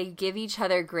 they give each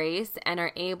other grace and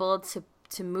are able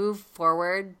to move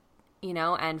forward,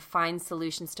 and find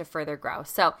solutions to further grow.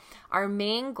 So our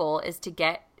main goal is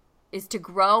to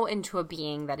grow into a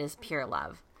being that is pure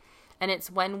love. And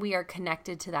it's when we are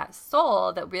connected to that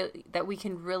soul that we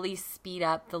can really speed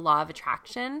up the law of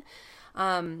attraction,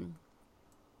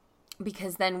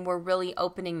 because then we're really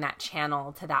opening that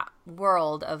channel to that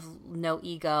world of no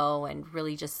ego and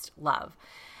really just love.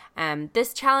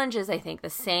 This challenges, I think,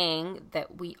 the saying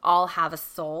that we all have a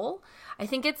soul. I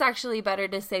think it's actually better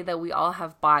to say that we all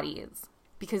have bodies,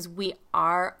 because we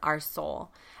are our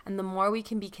soul. And the more we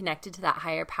can be connected to that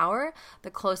higher power, the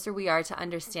closer we are to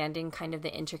understanding kind of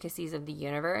the intricacies of the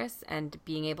universe and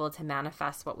being able to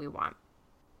manifest what we want.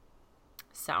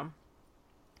 So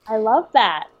I love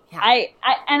that. Yeah.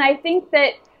 I think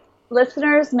that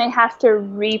listeners may have to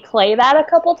replay that a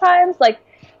couple times. Like,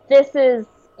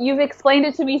 you've explained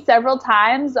it to me several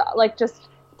times, like just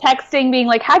texting, being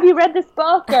like, have you read this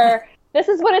book? Or this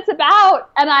is what it's about.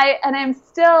 And I'm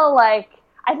still like,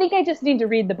 I think I just need to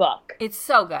read the book. It's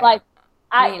so good. Like,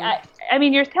 I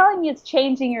mean, you're telling me it's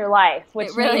changing your life, which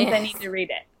really means I need to read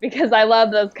it, because I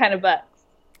love those kind of books.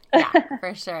 Yeah,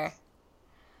 for sure.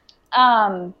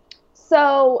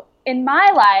 So in my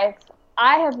life,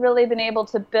 I have really been able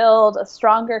to build a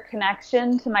stronger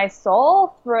connection to my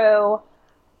soul through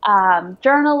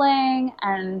journaling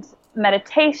and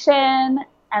meditation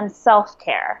and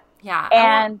self-care. Yeah.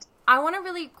 And I want to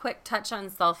really quick touch on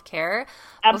self-care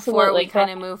absolutely, before we kind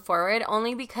of move forward,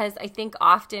 only because I think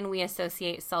often we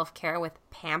associate self-care with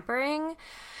pampering.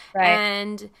 Right.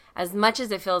 And as much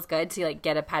as it feels good to like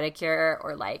get a pedicure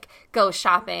or like go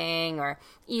shopping or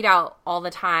eat out all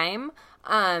the time,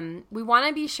 we want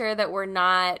to be sure that we're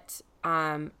not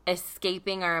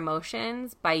escaping our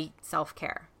emotions by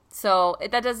self-care. So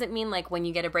that doesn't mean like when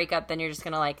you get a breakup, then you're just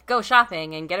going to like go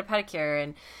shopping and get a pedicure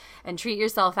and treat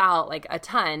yourself out like a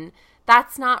ton.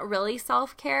 That's not really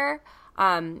self-care.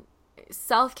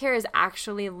 Self-care is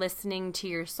actually listening to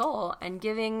your soul and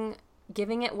giving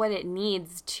it what it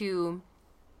needs to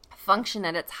function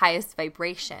at its highest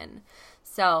vibration.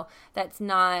 So that's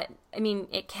not, I mean,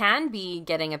 it can be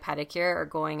getting a pedicure or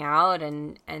going out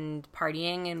and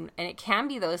partying and it can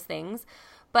be those things,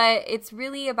 but it's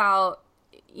really about,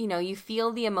 you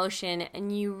feel the emotion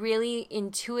and you really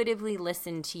intuitively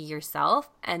listen to yourself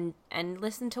and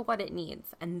listen to what it needs.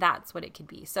 And that's what it could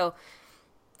be. So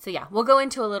yeah, we'll go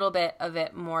into a little bit of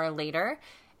it more later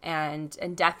and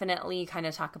definitely kind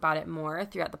of talk about it more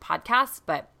throughout the podcast.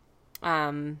 But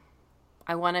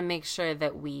I want to make sure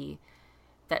that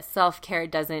that self-care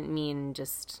doesn't mean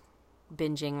just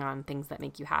binging on things that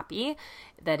make you happy,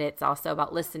 that it's also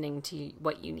about listening to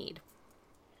what you need.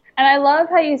 And I love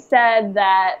how you said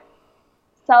that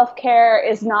self-care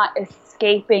is not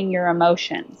escaping your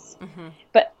emotions, mm-hmm.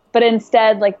 but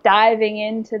instead like diving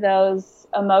into those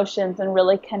emotions and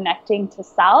really connecting to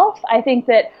self. I think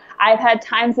that I've had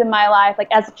times in my life,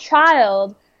 like as a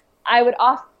child, I would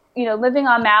living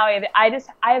on Maui, I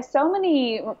have so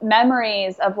many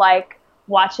memories of like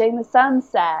watching the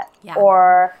sunset, yeah.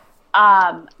 or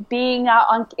being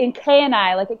out in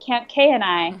KNI, like at Camp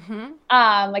KNI,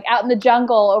 like out in the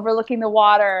jungle overlooking the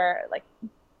water, like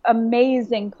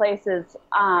amazing places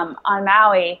on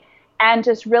Maui, and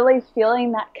just really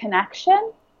feeling that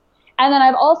connection. And then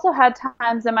I've also had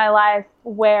times in my life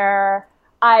where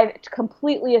I've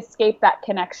completely escaped that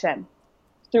connection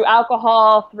through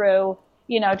alcohol, through,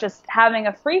 just having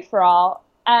a free-for-all.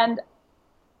 And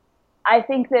I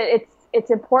think that it's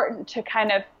important to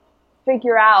kind of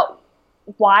figure out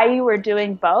why you were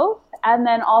doing both, and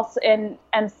then also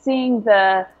and seeing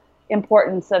the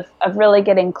importance of really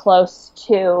getting closer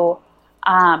to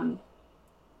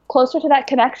that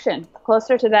connection,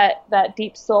 closer to that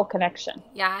deep soul connection.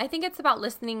 Yeah, I think it's about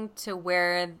listening to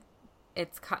where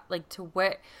it's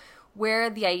where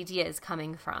the idea is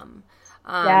coming from,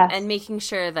 and making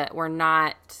sure that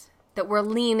we're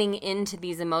leaning into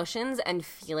these emotions and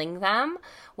feeling them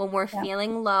when we're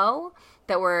feeling low.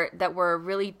 That we're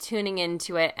really tuning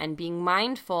into it and being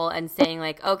mindful and saying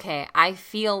like, okay, I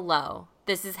feel low.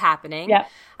 This is happening. Yep.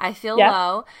 I feel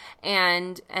low,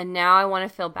 and now I want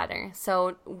to feel better.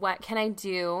 So what can I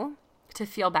do to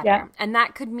feel better? Yep. And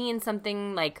that could mean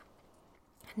something like,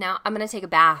 now I'm going to take a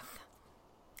bath.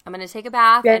 I'm going to take a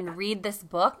bath and read this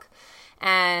book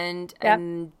and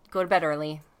go to bed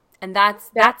early. And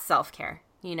that's self-care,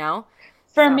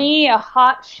 For me, a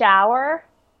hot shower,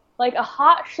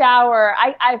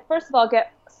 I first of all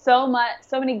get so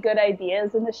many good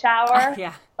ideas in the shower.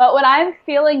 Yeah. But when I'm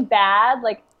feeling bad,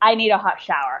 like I need a hot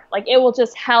shower. Like it will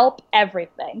just help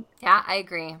everything. Yeah, I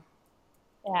agree.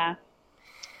 Yeah.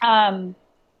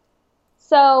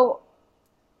 So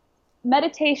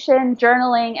meditation,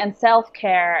 journaling, and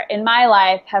self-care in my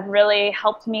life have really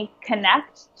helped me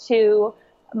connect to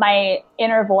my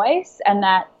inner voice and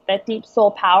that deep soul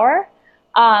power.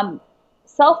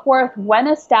 Self-worth, when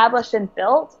established and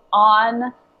built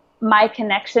on my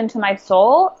connection to my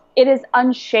soul, it is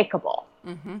unshakable.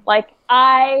 Mm-hmm.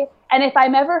 And if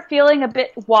I'm ever feeling a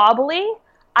bit wobbly,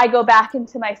 I go back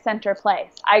into my center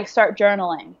place. I start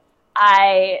journaling.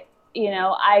 I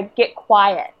get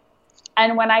quiet.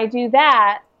 And when I do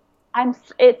that,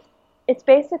 it's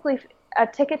basically a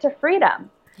ticket to freedom.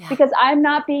 Yeah. Because I'm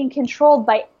not being controlled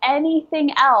by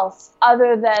anything else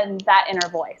other than that inner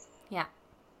voice. Yeah.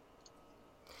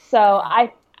 So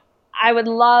I would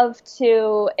love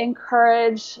to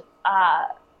encourage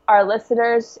our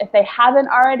listeners, if they haven't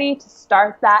already, to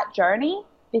start that journey,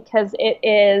 because it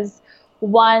is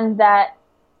one that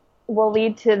will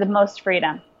lead to the most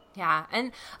freedom. Yeah.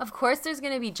 And of course there's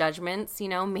going to be judgments,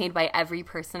 made by every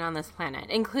person on this planet,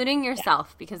 including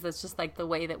yourself, because that's just like the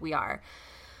way that we are.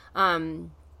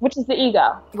 Which is the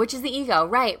ego.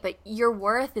 Right. But your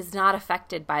worth is not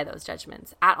affected by those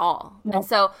judgments at all. No. And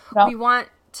so no. we want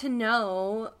to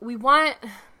know, we want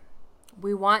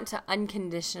to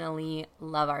unconditionally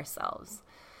love ourselves,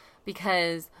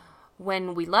 because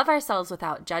when we love ourselves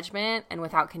without judgment and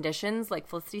without conditions, like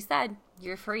Felicity said,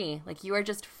 you're free. Like you are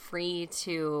just free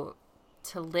to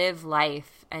live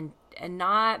life and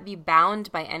not be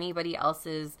bound by anybody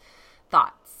else's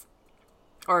thoughts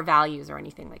or values or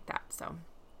anything like that. So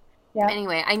yeah.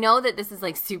 Anyway, I know that this is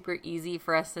like super easy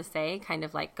for us to say, kind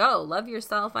of like, go love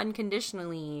yourself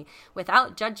unconditionally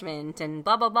without judgment and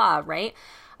blah, blah, blah. Right.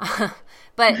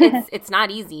 But it's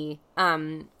not easy.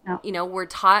 No. We're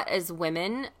taught as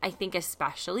women, I think,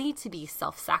 especially to be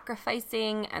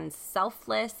self-sacrificing and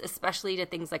selfless, especially to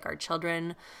things like our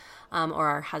children, or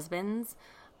our husbands.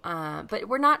 But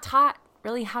we're not taught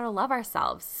really how to love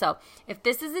ourselves. So if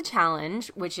this is a challenge,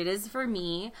 which it is for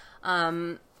me,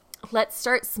 let's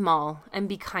start small and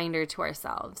be kinder to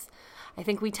ourselves. I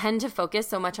think we tend to focus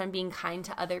so much on being kind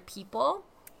to other people.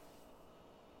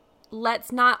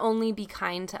 Let's not only be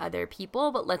kind to other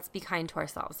people, but let's be kind to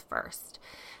ourselves first.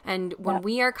 And when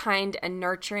we are kind and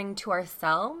nurturing to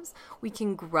ourselves, we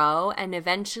can grow and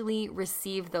eventually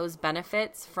receive those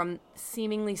benefits from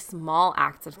seemingly small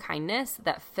acts of kindness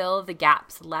that fill the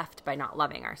gaps left by not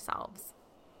loving ourselves.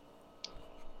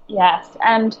 Yes.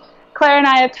 And Claire and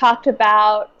I have talked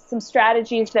about some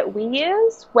strategies that we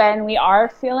use when we are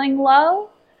feeling low.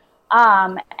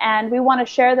 And we want to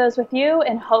share those with you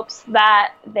in hopes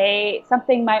that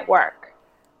something might work.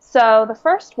 So the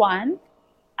first one,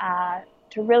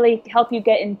 to really help you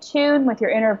get in tune with your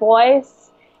inner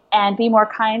voice and be more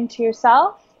kind to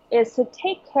yourself, is to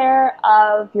take care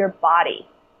of your body.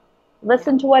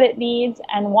 Listen to what it needs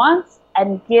and wants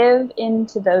and give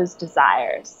into those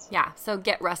desires. Yeah, so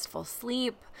get restful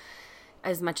sleep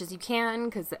as much as you can,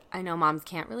 because I know moms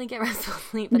can't really get restful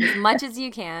sleep, but as much as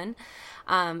you can.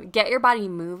 Get your body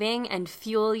moving and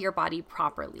fuel your body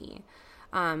properly.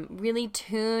 really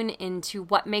tune into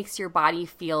what makes your body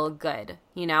feel good,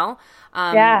 you know?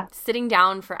 Sitting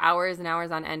down for hours and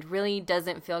hours on end really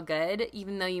doesn't feel good,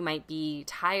 even though you might be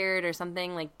tired or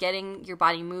something. Like getting your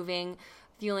body moving,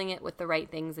 fueling it with the right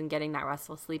things, and getting that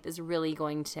restful sleep is really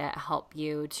going to help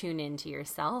you tune into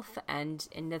yourself, and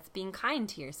that's being kind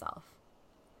to yourself.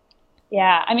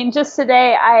 Yeah, I mean, just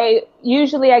today, I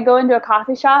go into a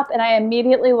coffee shop and I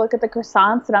immediately look at the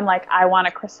croissants and I'm like, I want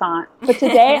a croissant. But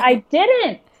today I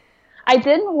didn't. I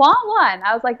didn't want one.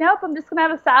 I was like, nope, I'm just going to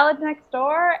have a salad next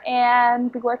door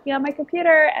and be working on my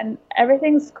computer and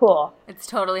everything's cool. It's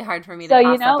totally hard for me to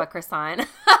pass up a croissant.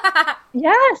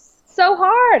 Yes, so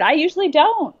hard. I usually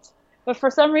don't. But for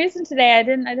some reason today I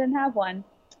didn't have one.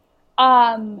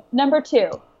 Number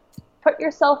 2, put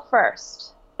yourself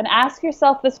first. And ask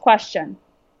yourself this question: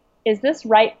 is this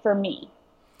right for me?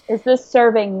 Is this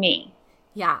serving me?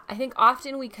 Yeah, I think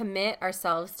often we commit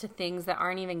ourselves to things that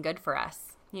aren't even good for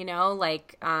us. You know,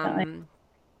 like,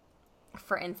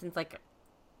 for instance,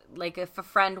 like if a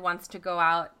friend wants to go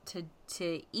out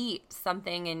to eat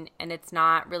something and it's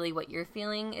not really what you're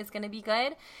feeling is going to be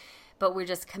good, but we're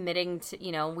just committing to,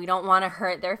 you know, we don't want to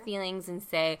hurt their feelings and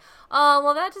say, oh,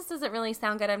 well, that just doesn't really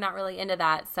sound good. I'm not really into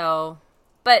that. So,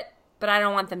 but I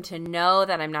don't want them to know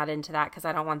that I'm not into that because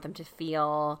I don't want them to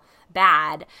feel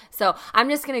bad. So I'm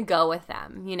just going to go with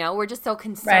them. You know, we're just so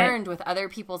concerned with other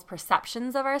people's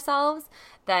perceptions of ourselves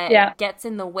that it gets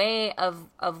in the way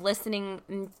of listening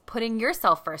and putting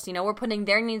yourself first. You know, we're putting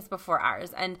their needs before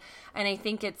ours. And I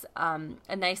think it's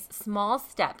a nice small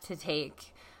step to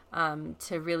take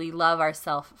to really love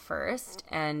ourselves first.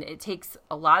 And it takes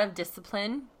a lot of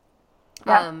discipline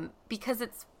because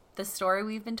it's the story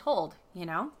we've been told, you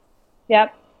know?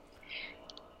 Yep,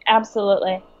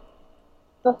 absolutely.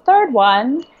 The third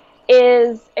one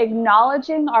is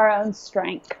acknowledging our own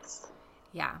strengths.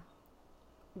 Yeah.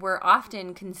 We're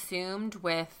often consumed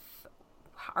with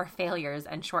our failures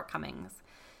and shortcomings.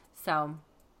 So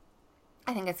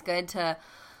I think it's good to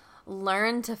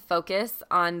learn to focus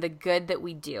on the good that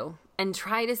we do and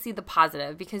try to see the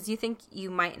positive, because you think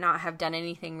you might not have done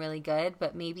anything really good,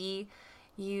 but maybe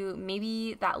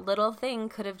that little thing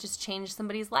could have just changed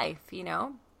somebody's life, you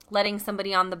know, letting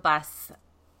somebody on the bus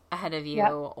ahead of you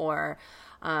or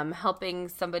helping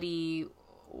somebody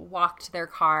walk to their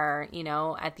car, you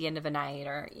know, at the end of a night.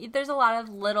 Or there's a lot of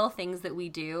little things that we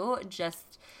do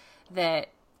just that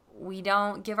we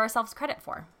don't give ourselves credit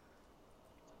for.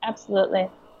 Absolutely.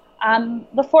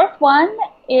 The fourth one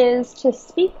is to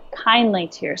speak kindly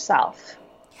to yourself.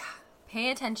 Yeah. Pay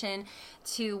attention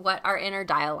to what our inner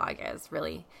dialogue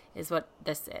is what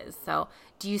this is. So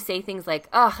do you say things like,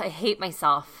 oh, I hate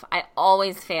myself. I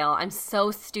always fail. I'm so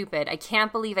stupid. I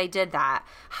can't believe I did that.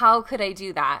 How could I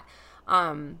do that?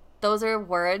 Those are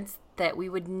words that we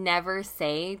would never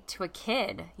say to a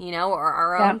kid, you know, or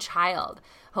our own child,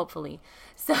 hopefully.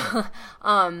 So,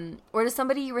 or to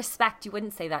somebody you respect, you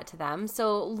wouldn't say that to them.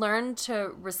 So learn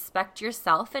to respect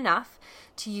yourself enough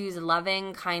to use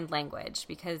loving, kind language,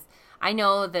 because I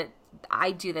know that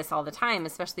I do this all the time,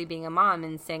 especially being a mom,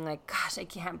 and saying like, gosh, I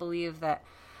can't believe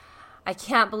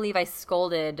I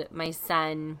scolded my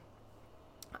son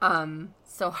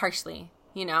so harshly,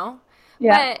 you know?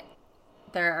 Yeah. But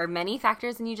there are many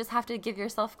factors, and you just have to give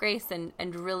yourself grace and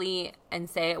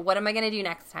say, what am I going to do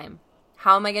next time?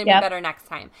 How am I going to be better next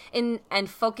time? And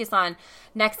focus on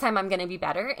next time I'm going to be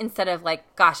better, instead of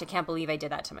like, gosh, I can't believe I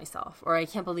did that to myself, or I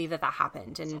can't believe that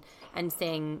happened. And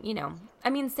saying, you know, I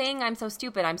mean, saying I'm so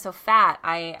stupid, I'm so fat,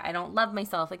 I don't love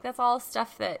myself. Like that's all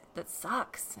stuff that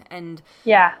sucks. And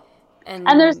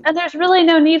there's really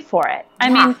no need for it. I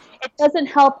mean, it doesn't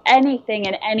help anything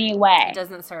in any way. It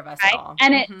doesn't serve us at all.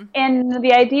 And in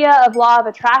the idea of law of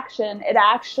attraction, it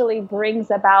actually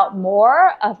brings about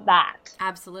more of that.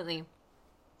 Absolutely.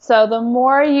 So the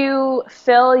more you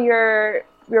fill your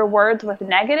words with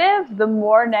negative, the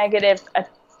more negative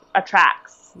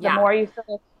attracts. The more you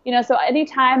fill, you know, so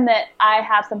anytime that I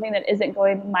have something that isn't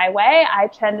going my way, I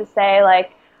tend to say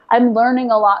like, I'm learning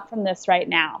a lot from this right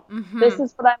now. Mm-hmm. This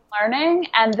is what I'm learning,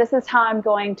 and this is how I'm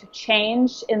going to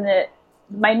change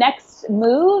my next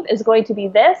move is going to be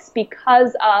this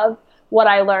because of what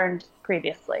I learned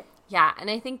previously. Yeah, and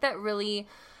I think that really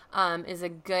is a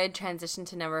good transition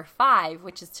to number 5,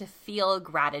 which is to feel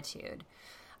gratitude.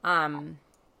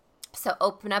 So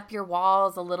open up your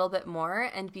walls a little bit more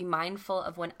and be mindful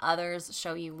of when others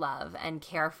show you love and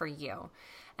care for you.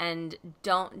 And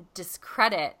don't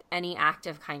discredit any act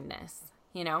of kindness,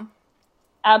 you know?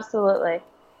 Absolutely.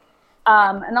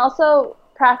 And also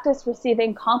practice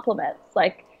receiving compliments.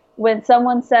 Like when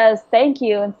someone says thank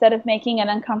you, instead of making an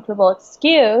uncomfortable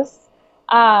excuse,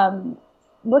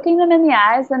 looking them in the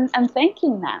eyes and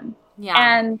thanking them.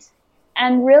 Yeah.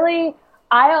 And really,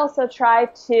 I also try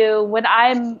to, when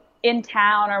I'm in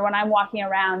town or when I'm walking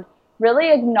around,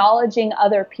 really acknowledging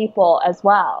other people as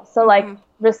well. So like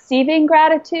receiving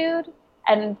gratitude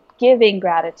and giving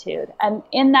gratitude. And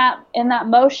in that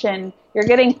motion, you're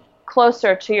getting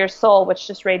closer to your soul, which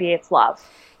just radiates love.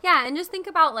 Yeah. And just think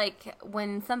about like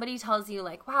when somebody tells you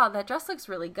like, wow, that dress looks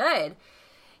really good.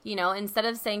 You know, instead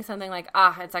of saying something like,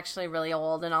 it's actually really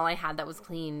old and all I had that was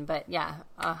clean, but yeah,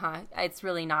 it's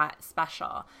really not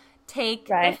special. Take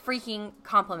a freaking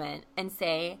compliment and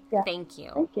say, thank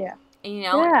you. Thank you. You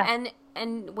know,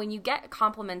 and when you get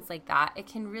compliments like that, it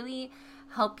can really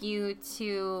help you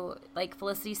to, like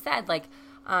Felicity said, like,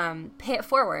 pay it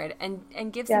forward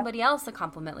and give somebody else a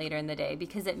compliment later in the day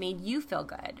because it made you feel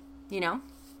good, you know?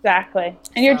 Exactly.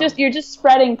 And you're just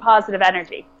spreading positive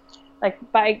energy. Like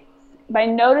by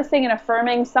noticing and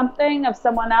affirming something of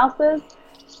someone else's,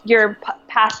 you're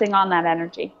passing on that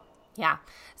energy. Yeah.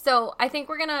 So I think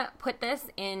we're going to put this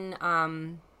in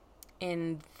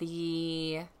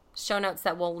the show notes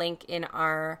that we'll link in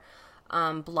our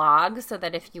blog so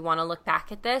that if you want to look back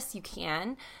at this, you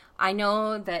can. I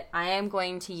know that I am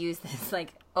going to use this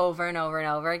like over and over and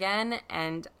over again,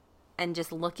 and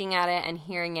just looking at it and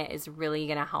hearing it is really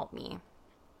going to help me.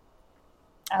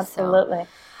 Absolutely.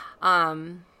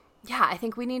 So, yeah, I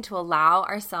think we need to allow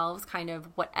ourselves kind of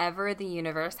whatever the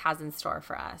universe has in store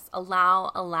for us.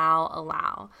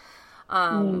 Allow.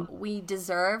 We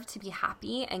deserve to be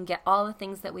happy and get all the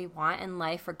things that we want in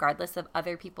life, regardless of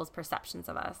other people's perceptions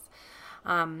of us.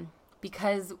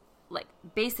 Because, like,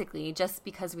 basically, just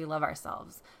because we love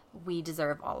ourselves, we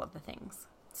deserve all of the things.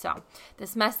 So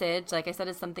this message, like I said,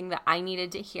 is something that I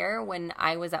needed to hear when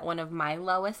I was at one of my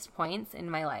lowest points in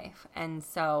my life. And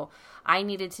so I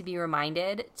needed to be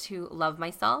reminded to love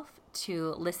myself,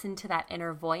 to listen to that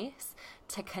inner voice,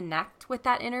 to connect with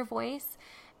that inner voice,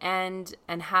 and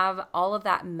have all of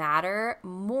that matter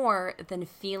more than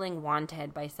feeling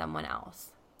wanted by someone else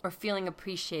or feeling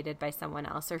appreciated by someone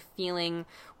else or feeling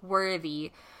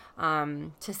worthy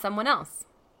to someone else.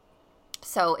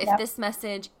 So if this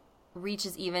message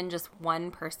reaches even just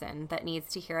one person that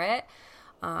needs to hear it,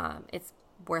 it's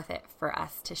worth it for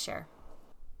us to share.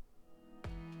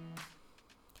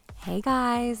 Hey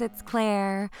guys, it's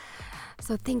Claire.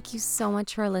 So thank you so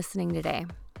much for listening today.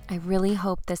 I really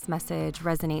hope this message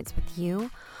resonates with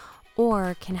you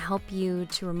or can help you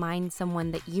to remind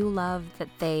someone that you love that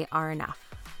they are enough.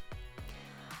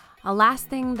 A last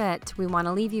thing that we want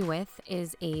to leave you with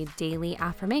is a daily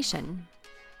affirmation.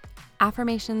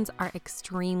 Affirmations are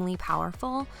extremely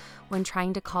powerful when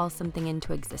trying to call something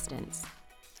into existence.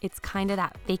 It's kind of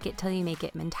that fake it till you make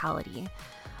it mentality.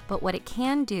 But what it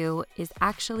can do is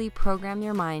actually program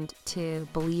your mind to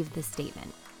believe the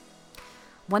statement.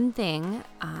 One thing,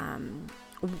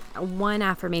 one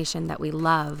affirmation that we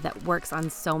love that works on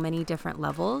so many different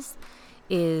levels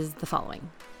is the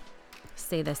following.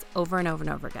 Say this over and over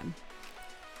and over again.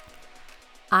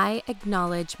 I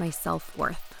acknowledge my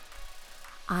self-worth.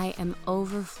 I am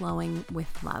overflowing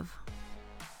with love.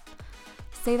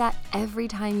 Say that every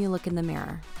time you look in the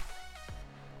mirror.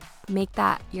 Make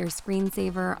that your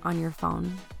screensaver on your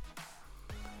phone.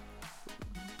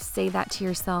 Say that to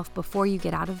yourself before you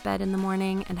get out of bed in the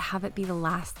morning and have it be the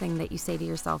last thing that you say to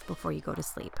yourself before you go to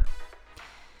sleep.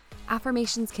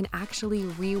 Affirmations can actually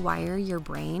rewire your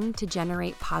brain to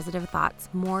generate positive thoughts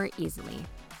more easily.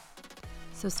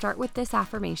 So start with this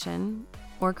affirmation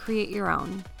or create your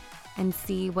own and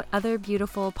see what other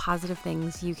beautiful, positive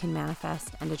things you can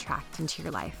manifest and attract into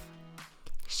your life.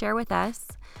 Share with us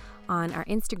on our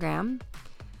Instagram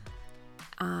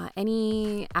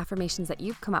any affirmations that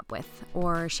you've come up with,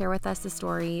 or share with us a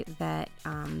story that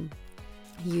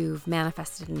you've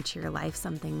manifested into your life,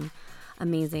 something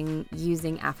amazing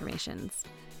using affirmations.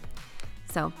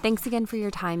 So thanks again for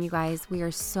your time, you guys. We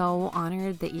are so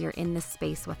honored that you're in this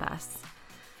space with us.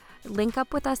 Link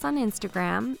up with us on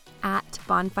Instagram at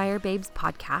Bonfire Babes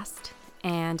Podcast.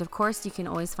 And of course, you can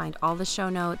always find all the show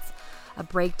notes, a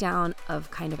breakdown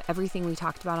of kind of everything we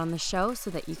talked about on the show so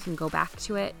that you can go back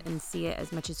to it and see it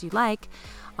as much as you like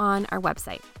on our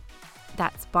website.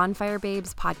 That's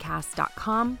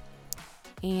bonfirebabespodcast.com.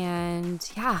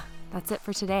 And yeah, that's it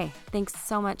for today. Thanks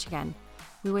so much again.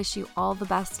 We wish you all the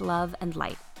best love and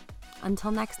light.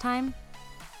 Until next time,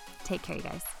 take care, you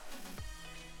guys.